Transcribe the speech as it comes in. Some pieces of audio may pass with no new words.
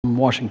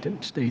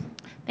Washington State.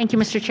 Thank you,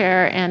 Mr.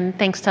 Chair, and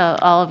thanks to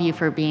all of you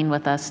for being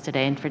with us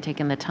today and for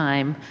taking the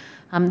time.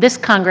 This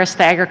Congress,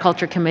 the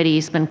Agriculture Committee,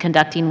 has been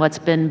conducting what's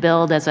been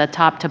billed as a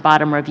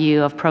top-to-bottom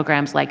review of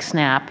programs like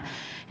SNAP.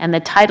 And the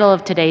title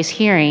of today's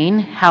hearing,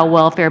 How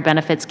Welfare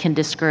Benefits Can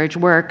Discourage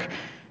Work,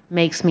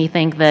 makes me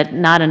think that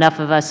not enough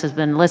of us have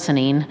been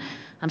listening.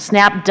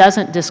 SNAP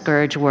doesn't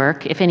discourage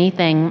work. If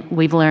anything,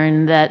 we've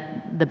learned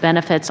that the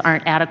benefits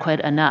aren't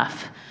adequate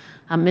enough.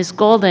 Ms.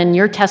 Golden,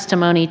 your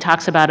testimony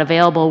talks about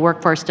available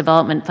workforce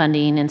development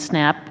funding in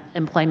SNAP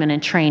employment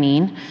and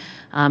training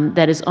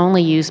that is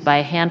only used by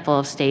a handful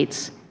of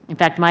states. In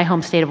fact, my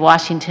home state of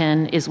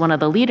Washington is one of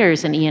the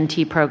leaders in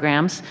ENT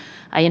programs.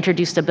 I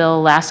introduced a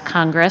bill last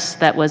Congress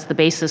that was the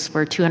basis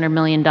for $200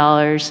 million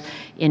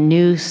in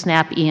new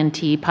SNAP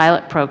ENT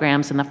pilot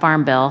programs in the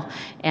Farm Bill,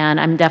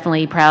 and I'm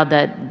definitely proud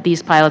that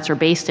these pilots are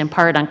based in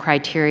part on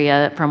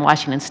criteria from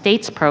Washington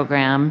State's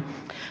program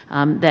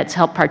that's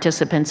helped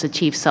participants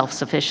achieve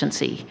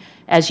self-sufficiency.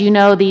 As you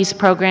know, these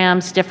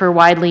programs differ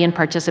widely in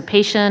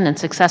participation and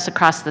success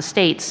across the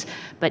states,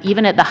 but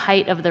even at the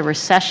height of the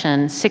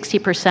recession,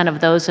 60%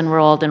 of those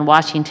enrolled in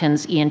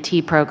Washington's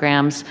ENT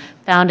programs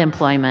found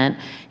employment,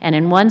 and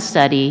in one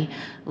study,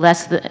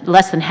 less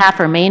than half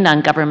remained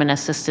on government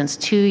assistance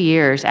 2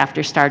 years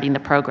after starting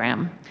the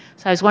program.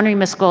 So I was wondering,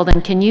 Ms.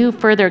 Golden, can you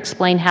further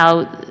explain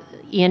how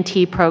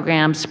ENT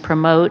programs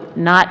promote,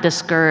 not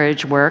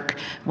discourage work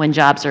when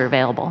jobs are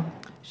available?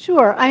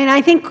 Sure. I mean,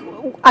 I think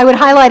I would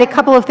highlight a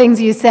couple of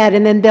things you said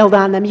and then build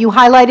on them. You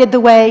highlighted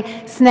the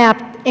way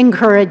SNAP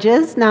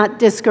encourages, not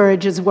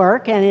discourages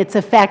work, and its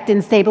effect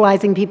in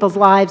stabilizing people's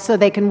lives so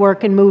they can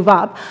work and move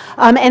up.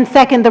 And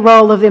second, the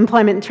role of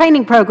employment and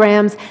training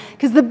programs,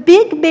 because the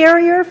big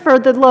barrier for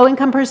the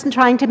low-income person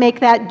trying to make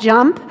that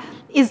jump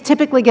is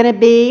typically going to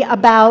be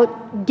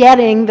about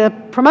getting the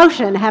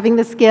promotion, having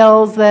the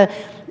skills,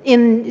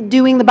 in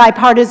doing the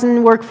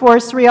bipartisan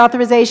workforce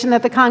reauthorization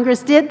that the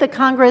Congress did,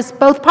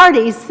 both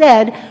parties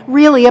said,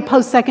 really a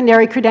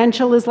post-secondary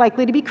credential is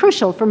likely to be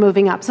crucial for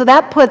moving up. So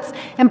that puts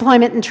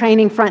employment and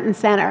training front and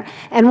center.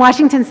 And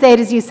Washington State,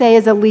 as you say,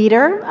 is a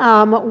leader.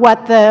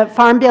 What the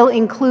Farm Bill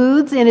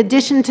includes, in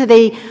addition to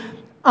the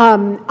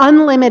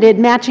unlimited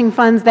matching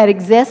funds that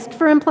exist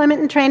for employment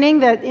and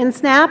training that in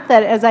SNAP,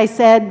 that, as I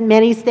said,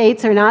 many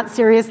states are not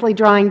seriously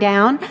drawing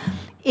down,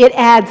 it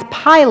adds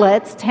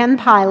pilots, 10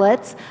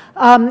 pilots,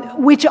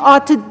 which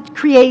ought to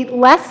create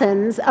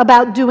lessons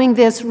about doing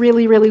this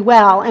really, really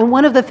well. And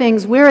one of the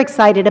things we're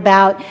excited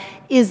about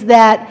is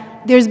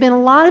that there's been a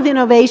lot of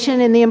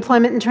innovation in the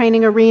employment and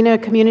training arena,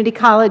 community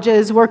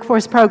colleges,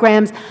 workforce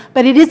programs,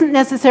 but it isn't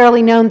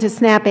necessarily known to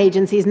SNAP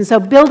agencies. And so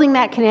building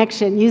that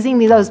connection, using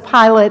those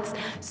pilots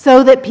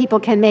so that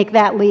people can make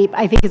that leap,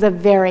 I think is a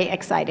very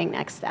exciting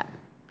next step.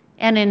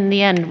 And in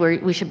the end,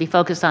 we should be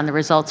focused on the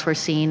results we're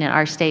seeing in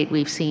our state.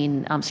 We've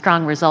seen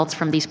strong results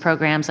from these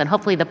programs, and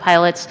hopefully the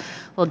pilots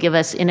will give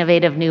us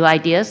innovative new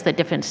ideas that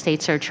different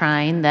states are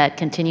trying that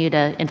continue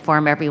to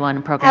inform everyone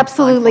in programs.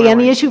 Absolutely, and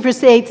the issue for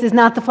states is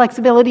not the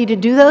flexibility to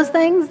do those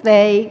things.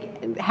 They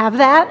have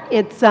that.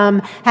 It's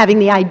having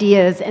the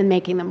ideas and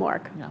making them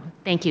work. No.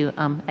 Thank you.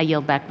 I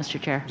yield back,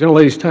 Mr. Chair.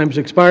 Gentlelady's time has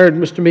expired.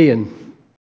 Mr. Meehan.